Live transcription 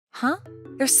Huh?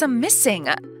 There's some missing.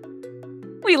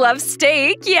 We love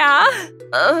steak, yeah.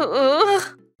 Trouble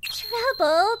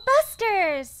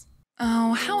Busters!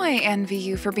 Oh, how I envy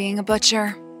you for being a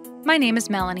butcher. My name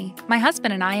is Melanie. My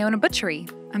husband and I own a butchery.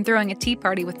 I'm throwing a tea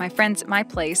party with my friends at my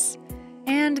place.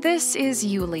 And this is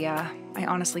Yulia. I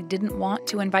honestly didn't want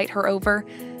to invite her over.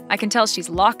 I can tell she's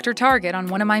locked her target on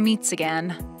one of my meats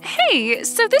again. Hey,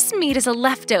 so this meat is a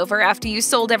leftover after you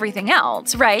sold everything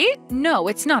else, right? No,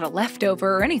 it's not a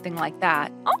leftover or anything like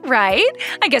that. All right,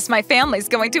 I guess my family's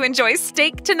going to enjoy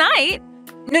steak tonight.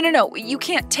 No, you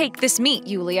can't take this meat,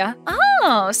 Yulia.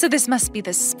 Oh, so this must be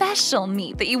the special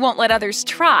meat that you won't let others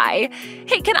try.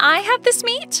 Hey, can I have this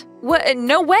meat? What?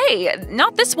 No way,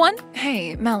 not this one.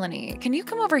 Hey, Melanie, can you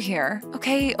come over here?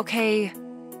 Okay.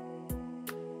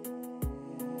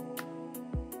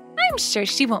 I'm sure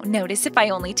she won't notice if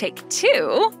I only take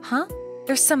 2. Huh?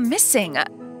 There's some missing.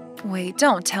 Wait,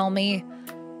 don't tell me.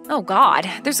 Oh God,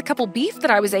 there's a couple beef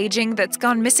that I was aging that's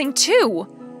gone missing too.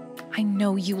 I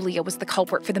know Yulia was the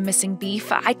culprit for the missing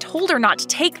beef. I told her not to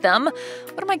take them.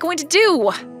 What am I going to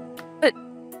do? But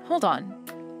hold on.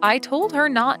 I told her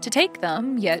not to take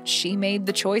them, yet she made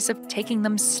the choice of taking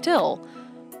them still.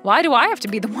 Why do I have to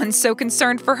be the one so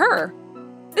concerned for her?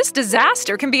 This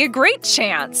disaster can be a great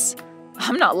chance.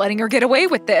 I'm not letting her get away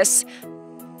with this.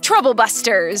 Trouble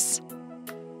Busters!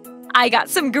 I got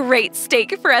some great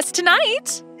steak for us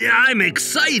tonight. Yeah, I'm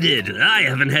excited. I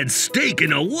haven't had steak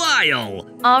in a while.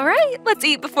 All right, let's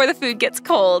eat before the food gets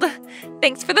cold.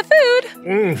 Thanks for the food.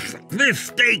 Oof, this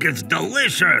steak is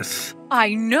delicious.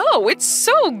 I know, it's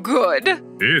so good.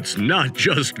 It's not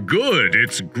just good,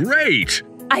 it's great.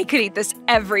 I could eat this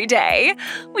every day.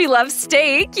 We love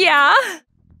steak, yeah.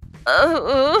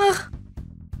 Huh?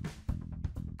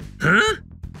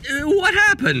 What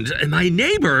happened? My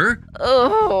neighbor?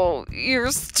 Oh, your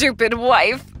stupid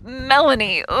wife,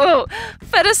 Melanie,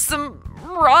 fed us some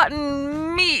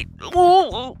rotten meat.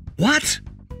 What?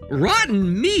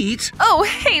 Rotten meat? Oh,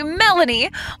 hey, Melanie,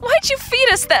 why'd you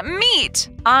feed us that meat?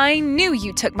 I knew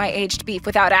you took my aged beef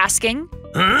without asking.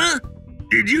 Huh?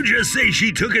 Did you just say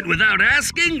she took it without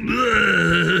asking?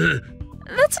 Ugh.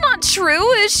 That's not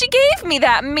true. She gave me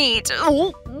that meat.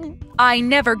 I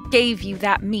never gave you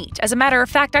that meat. As a matter of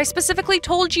fact, I specifically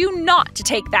told you not to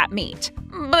take that meat.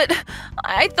 But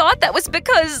I thought that was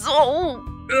because,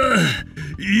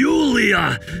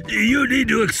 Yulia, you need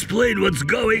to explain what's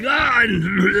going on.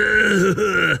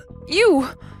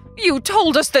 You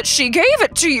told us that she gave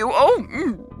it to you.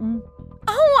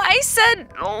 I said,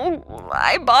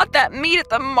 I bought that meat at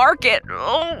the market.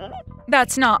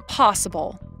 That's not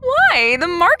possible. Why? The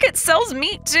market sells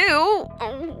meat too.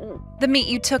 The meat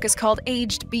you took is called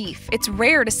aged beef. It's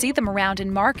rare to see them around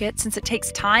in markets since it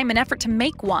takes time and effort to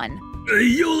make one.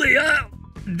 Yulia,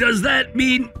 does that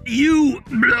mean you...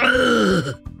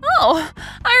 Oh,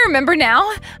 I remember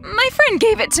now. My friend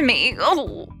gave it to me.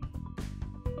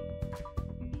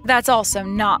 That's also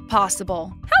not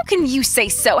possible. How can you say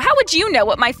so? How would you know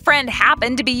what my friend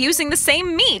happened to be using the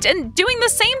same meat and doing the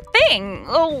same thing?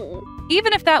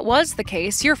 Even if that was the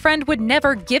case, your friend would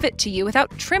never give it to you without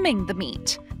trimming the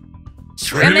meat.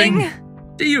 Trimming?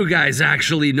 Do you guys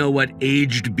actually know what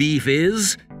aged beef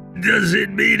is? Does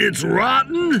it mean it's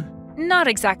rotten? Not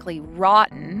exactly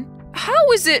rotten.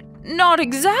 How is it not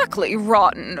exactly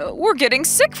rotten? We're getting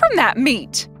sick from that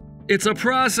meat. It's a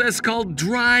process called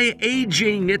dry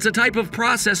aging. It's a type of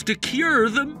process to cure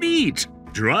the meat.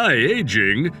 Dry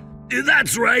aging?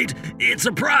 That's right. It's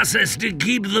a process to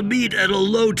keep the meat at a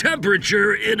low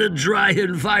temperature in a dry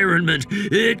environment.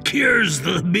 It cures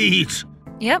the meat.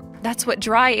 Yep, that's what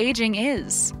dry aging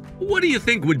is. What do you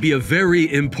think would be a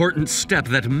very important step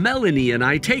that Melanie and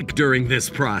I take during this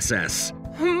process?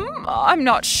 I'm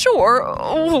not sure.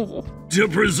 To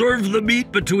preserve the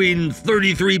meat between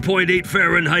 33.8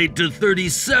 Fahrenheit to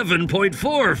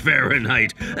 37.4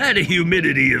 Fahrenheit at a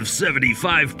humidity of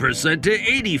 75% to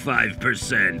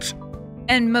 85%.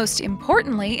 And most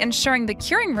importantly, ensuring the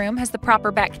curing room has the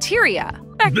proper bacteria.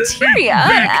 Bacteria?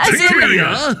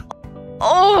 Bacteria?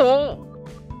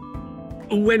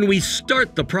 When we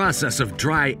start the process of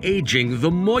dry aging, the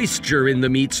moisture in the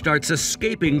meat starts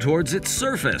escaping towards its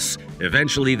surface.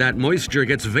 Eventually, that moisture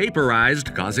gets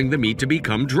vaporized, causing the meat to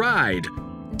become dried.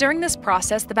 During this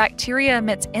process, the bacteria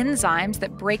emits enzymes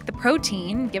that break the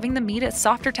protein, giving the meat a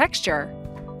softer texture.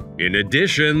 In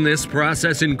addition, this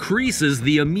process increases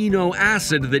the amino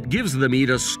acid that gives the meat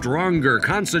a stronger,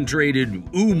 concentrated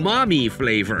umami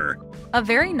flavor. A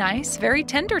very nice, very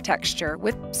tender texture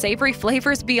with savory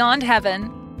flavors beyond heaven.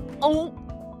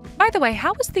 By the way,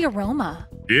 how was the aroma?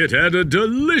 It had a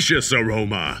delicious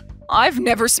aroma. I've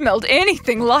never smelled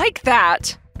anything like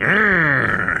that.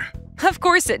 Of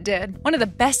course it did. One of the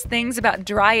best things about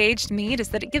dry-aged meat is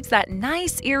that it gives that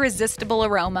nice, irresistible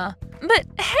aroma. But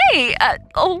hey,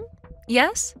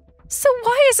 yes? So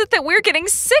why is it that we're getting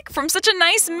sick from such a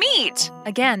nice meat?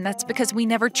 Again, that's because we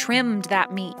never trimmed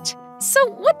that meat. So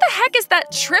what the heck is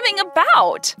that trimming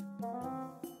about?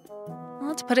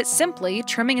 Well, to put it simply,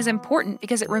 trimming is important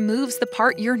because it removes the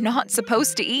part you're not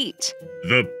supposed to eat.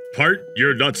 The part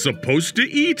you're not supposed to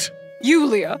eat?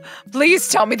 Yulia, please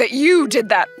tell me that you did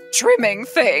that trimming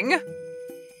thing.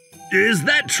 Is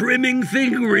that trimming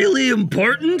thing really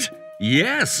important?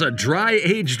 Yes, a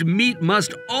dry-aged meat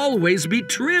must always be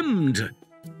trimmed.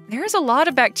 There's a lot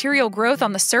of bacterial growth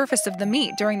on the surface of the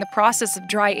meat during the process of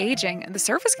dry aging, and the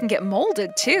surface can get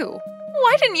molded too.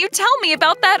 Why didn't you tell me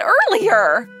about that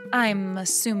earlier? I'm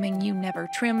assuming you never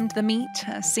trimmed the meat,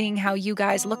 seeing how you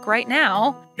guys look right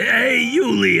now. Hey,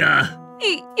 Yulia!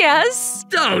 Yes?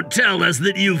 Don't tell us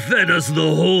that you fed us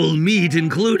the whole meat,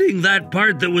 including that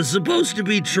part that was supposed to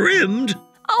be trimmed.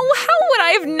 Oh, how would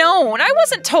I have known? I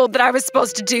wasn't told that I was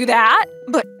supposed to do that.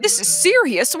 But this is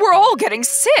serious. We're all getting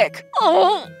sick.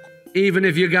 Oh. Even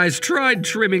if you guys tried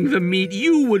trimming the meat,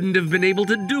 you wouldn't have been able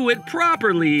to do it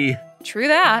properly. True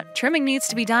that. Trimming needs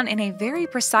to be done in a very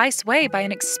precise way by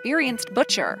an experienced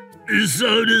butcher.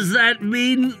 So does that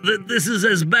mean that this is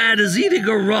as bad as eating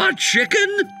a raw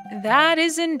chicken? That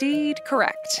is indeed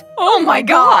correct. Oh my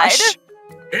gosh!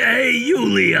 Hey,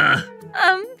 Yulia!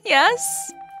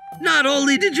 Yes? Not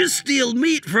only did you steal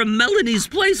meat from Melanie's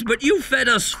place, but you fed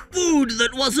us food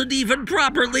that wasn't even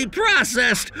properly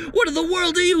processed. What in the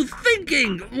world are you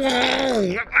thinking?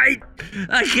 Whoa,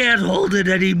 I can't hold it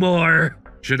anymore.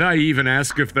 Should I even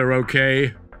ask if they're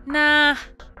okay? Nah.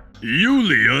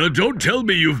 Yulia, don't tell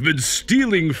me you've been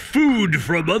stealing food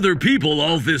from other people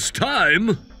all this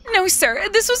time. No, sir.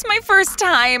 This was my first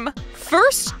time.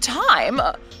 First time?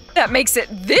 That makes it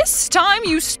this time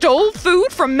you stole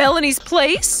food from Melanie's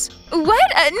place?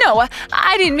 What? No,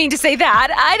 I didn't mean to say that.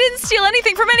 I didn't steal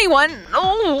anything from anyone.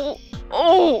 Oh.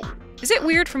 Is it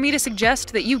weird for me to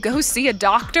suggest that you go see a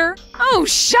doctor? Oh,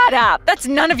 shut up. That's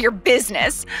none of your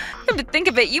business. Come to think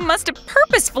of it, you must have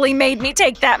purposefully made me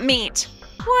take that meat.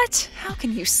 What? How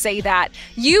can you say that?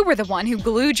 You were the one who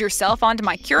glued yourself onto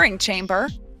my curing chamber.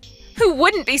 Who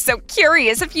wouldn't be so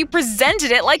curious if you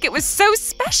presented it like it was so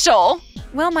special?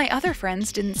 Well, my other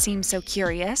friends didn't seem so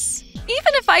curious.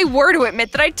 Even if I were to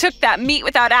admit that I took that meat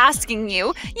without asking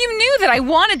you, you knew that I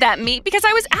wanted that meat because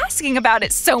I was asking about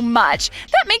it so much.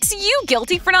 That makes you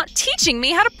guilty for not teaching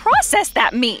me how to process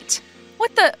that meat.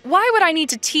 Why would I need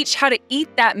to teach how to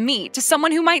eat that meat to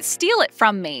someone who might steal it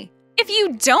from me? If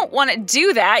you don't want to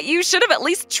do that, you should have at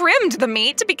least trimmed the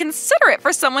meat to be considerate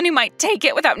for someone who might take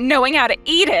it without knowing how to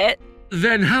eat it.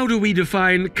 Then how do we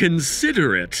define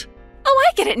considerate? Oh,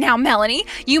 I get it now, Melanie.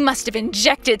 You must have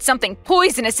injected something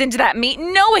poisonous into that meat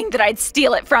knowing that I'd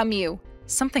steal it from you.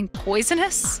 Something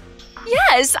poisonous?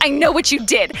 Yes, I know what you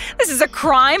did. This is a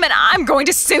crime and I'm going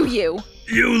to sue you.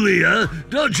 Yulia,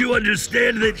 don't you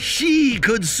understand that she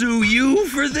could sue you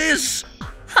for this?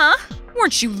 Huh?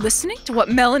 Weren't you listening to what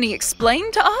Melanie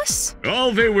explained to us?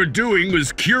 All they were doing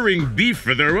was curing beef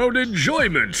for their own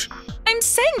enjoyment. I'm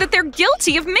saying that they're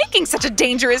guilty of making such a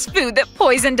dangerous food that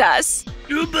poisoned us.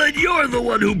 But you're the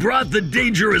one who brought the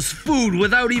dangerous food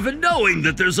without even knowing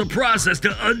that there's a process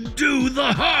to undo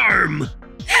the harm.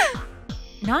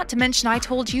 Not to mention I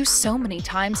told you so many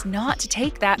times not to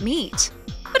take that meat.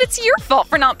 But it's your fault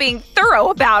for not being thorough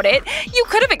about it. You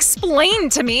could have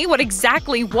explained to me what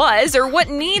exactly was or what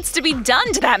needs to be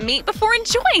done to that meat before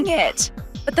enjoying it.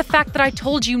 But the fact that I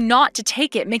told you not to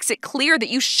take it makes it clear that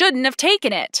you shouldn't have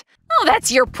taken it. Oh,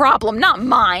 that's your problem, not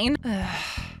mine.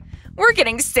 We're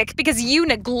getting sick because you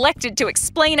neglected to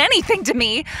explain anything to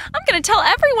me. I'm gonna tell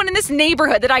everyone in this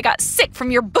neighborhood that I got sick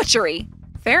from your butchery.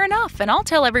 Fair enough, and I'll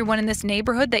tell everyone in this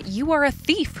neighborhood that you are a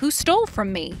thief who stole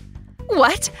from me.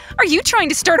 What? Are you trying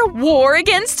to start a war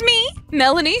against me?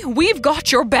 Melanie, we've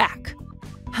got your back.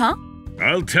 Huh?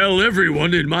 I'll tell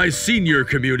everyone in my senior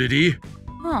community.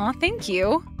 Aw, thank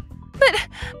you.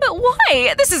 But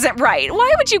why? This isn't right.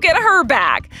 Why would you get her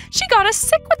back? She got us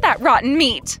sick with that rotten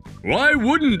meat. Why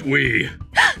wouldn't we?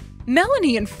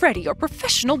 Melanie and Freddie are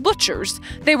professional butchers.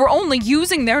 They were only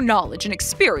using their knowledge and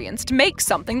experience to make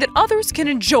something that others can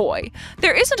enjoy.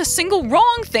 There isn't a single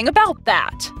wrong thing about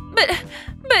that.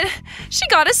 But she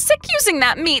got us sick using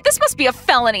that meat. This must be a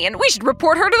felony and we should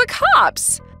report her to the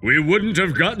cops. We wouldn't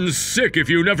have gotten sick if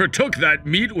you never took that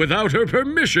meat without her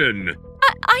permission.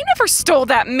 I never stole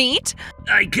that meat.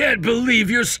 I can't believe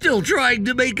you're still trying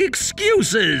to make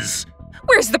excuses.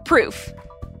 Where's the proof?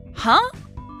 Huh?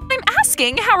 I'm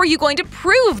asking, how are you going to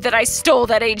prove that I stole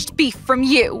that aged beef from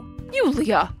you?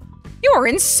 Yulia. You're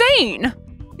insane!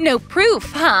 No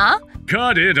proof, huh?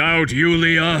 Cut it out,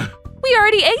 Yulia. We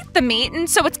already ate the meat, and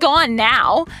so it's gone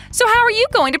now. So how are you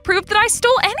going to prove that I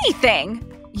stole anything?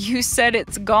 You said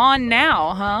it's gone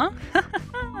now, huh?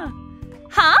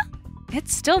 Huh?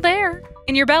 It's still there,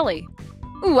 in your belly.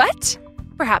 What?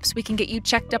 Perhaps we can get you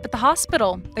checked up at the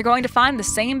hospital. They're going to find the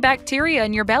same bacteria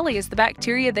in your belly as the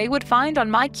bacteria they would find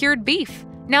on my cured beef.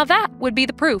 Now that would be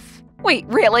the proof. Wait,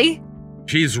 really?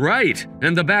 She's right,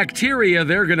 and the bacteria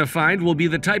they're gonna find will be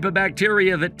the type of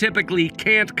bacteria that typically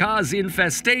can't cause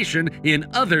infestation in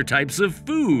other types of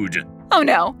food. Oh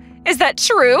no, is that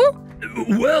true?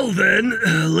 Well then,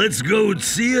 let's go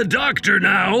see a doctor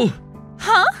now.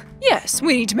 Huh? Yes,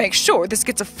 we need to make sure this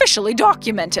gets officially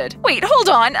documented. Wait, hold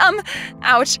on.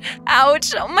 Ouch,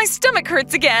 my stomach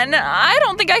hurts again. I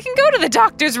don't think I can go to the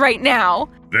doctor's right now.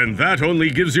 Then that only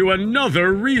gives you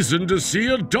another reason to see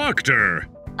a doctor.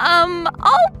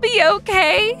 I'll be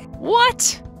okay.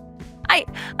 What? I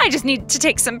just need to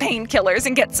take some painkillers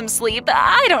and get some sleep.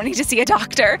 I don't need to see a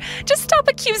doctor. Just stop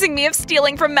accusing me of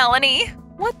stealing from Melanie.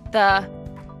 What the?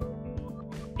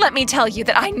 Let me tell you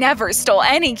that I never stole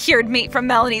any cured meat from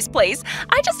Melanie's place.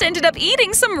 I just ended up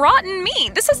eating some rotten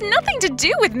meat. This has nothing to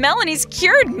do with Melanie's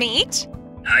cured meat.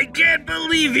 I can't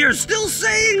believe you're still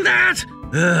saying that!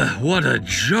 What a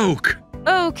joke.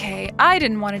 Okay, I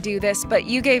didn't want to do this, but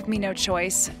you gave me no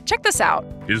choice. Check this out.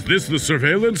 Is this the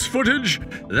surveillance footage?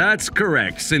 That's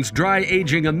correct. Since dry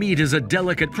aging a meat is a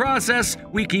delicate process,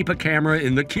 we keep a camera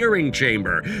in the curing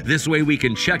chamber. This way we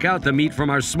can check out the meat from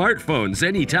our smartphones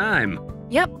anytime.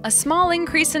 Yep, a small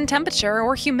increase in temperature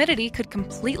or humidity could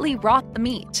completely rot the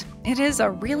meat. It is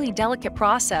a really delicate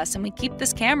process, and we keep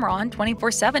this camera on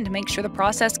 24/7 to make sure the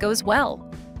process goes well.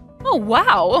 Oh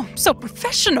wow, so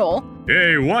professional!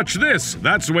 Hey, watch this!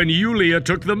 That's when Yulia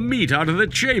took the meat out of the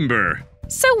chamber.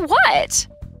 So what?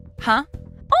 Huh?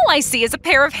 All I see is a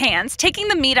pair of hands taking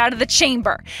the meat out of the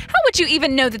chamber. How would you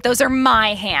even know that those are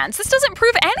my hands? This doesn't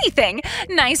prove anything.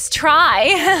 Nice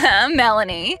try,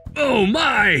 Melanie. Oh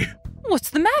my!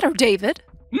 What's the matter, David?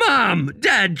 Mom!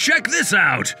 Dad, check this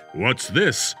out! What's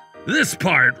this? This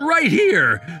part, right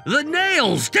here! The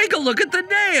nails! Take a look at the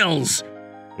nails!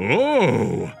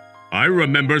 Oh! I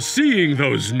remember seeing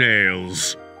those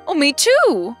nails. Oh, me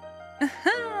too!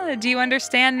 Do you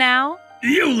understand now?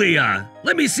 Yulia,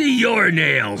 let me see your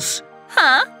nails.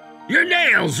 Huh? Your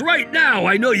nails, right now!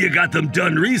 I know you got them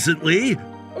done recently.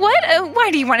 What? Why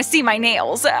do you want to see my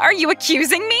nails? Are you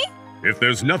accusing me? If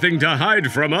there's nothing to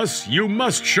hide from us, you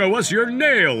must show us your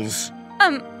nails.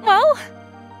 Well...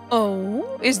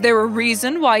 Oh, is there a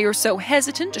reason why you're so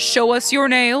hesitant to show us your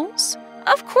nails?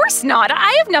 Of course not.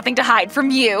 I have nothing to hide from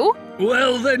you.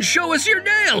 Well, then show us your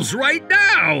nails right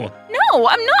now. No,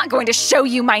 I'm not going to show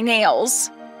you my nails.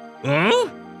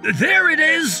 Oh? There it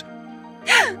is.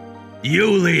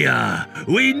 Yulia,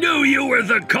 we knew you were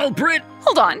the culprit.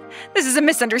 Hold on. This is a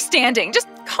misunderstanding. Just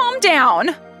calm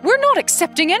down. We're not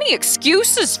accepting any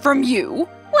excuses from you.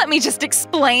 Let me just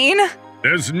explain.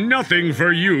 There's nothing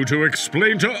for you to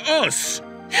explain to us.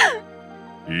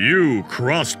 You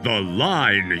crossed the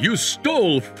line. You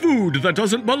stole food that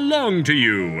doesn't belong to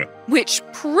you. Which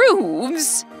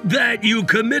proves... that you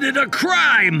committed a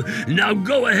crime. Now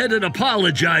go ahead and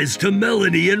apologize to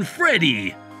Melanie and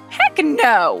Freddie. Heck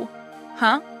no.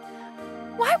 Huh?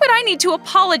 Why would I need to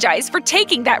apologize for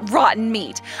taking that rotten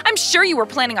meat? I'm sure you were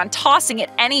planning on tossing it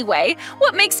anyway.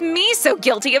 What makes me so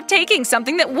guilty of taking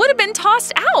something that would have been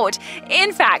tossed out?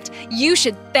 In fact, you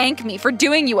should thank me for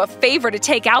doing you a favor to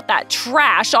take out that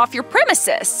trash off your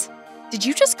premises. Did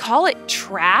you just call it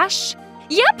trash?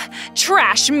 Yep,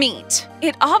 trash meat.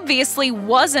 It obviously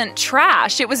wasn't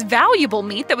trash. It was valuable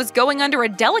meat that was going under a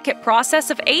delicate process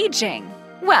of aging.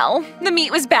 Well, the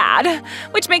meat was bad,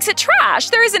 which makes it trash.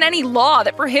 There isn't any law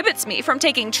that prohibits me from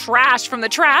taking trash from the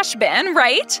trash bin,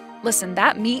 right? Listen,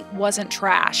 that meat wasn't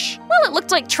trash. Well, it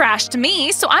looked like trash to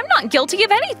me, so I'm not guilty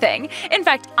of anything. In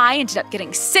fact, I ended up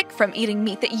getting sick from eating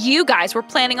meat that you guys were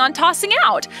planning on tossing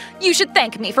out. You should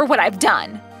thank me for what I've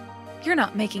done. You're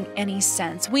not making any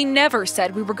sense. We never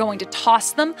said we were going to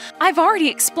toss them. I've already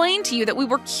explained to you that we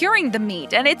were curing the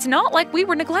meat, and it's not like we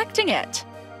were neglecting it.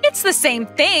 It's the same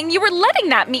thing. You were letting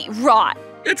that meat rot.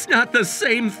 It's not the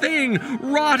same thing.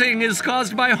 Rotting is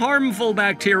caused by harmful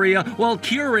bacteria, while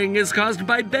curing is caused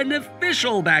by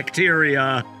beneficial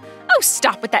bacteria. Oh,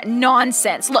 stop with that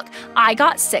nonsense. Look, I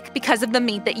got sick because of the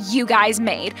meat that you guys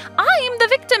made. I am the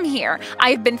victim here. I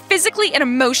have been physically and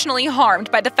emotionally harmed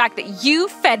by the fact that you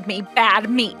fed me bad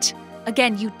meat.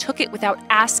 Again, you took it without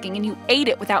asking and you ate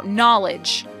it without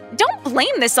knowledge. Don't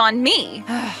blame this on me.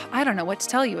 I don't know what to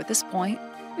tell you at this point.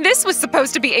 This was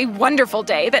supposed to be a wonderful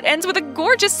day that ends with a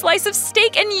gorgeous slice of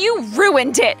steak, and you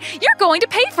ruined it! You're going to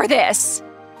pay for this!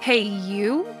 Hey,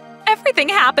 you? Everything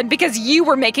happened because you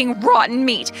were making rotten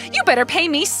meat. You better pay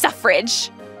me suffrage.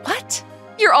 What?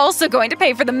 You're also going to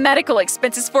pay for the medical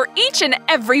expenses for each and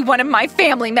every one of my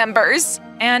family members.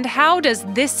 And how does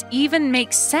this even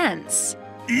make sense?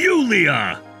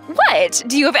 Yulia! What?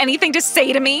 Do you have anything to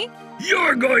say to me?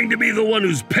 You're going to be the one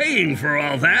who's paying for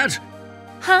all that.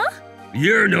 Huh?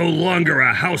 You're no longer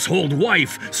a household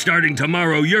wife. Starting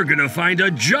tomorrow, you're gonna find a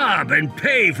job and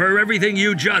pay for everything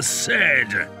you just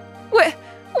said.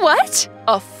 What?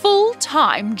 A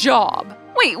full-time job?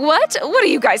 Wait, what? What are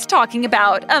you guys talking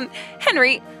about?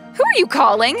 Henry, who are you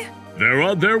calling? They're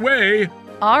on their way.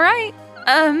 All right.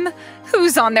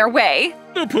 Who's on their way?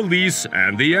 The police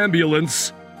and the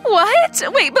ambulance. What?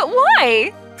 Wait, but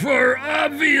why? For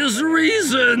obvious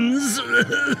reasons.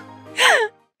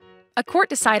 A court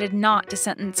decided not to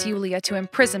sentence Yulia to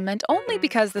imprisonment only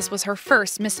because this was her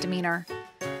first misdemeanor.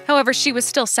 However, she was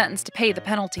still sentenced to pay the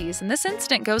penalties, and this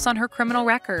incident goes on her criminal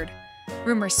record.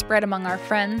 Rumors spread among our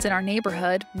friends in our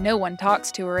neighborhood. No one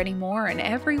talks to her anymore, and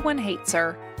everyone hates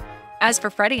her. As for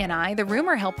Freddie and I, the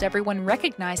rumor helped everyone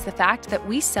recognize the fact that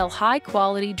we sell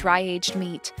high-quality, dry-aged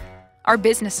meat. Our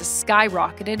business has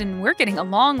skyrocketed, and we're getting a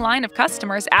long line of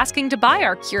customers asking to buy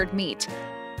our cured meat.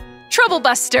 Trouble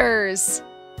Busters!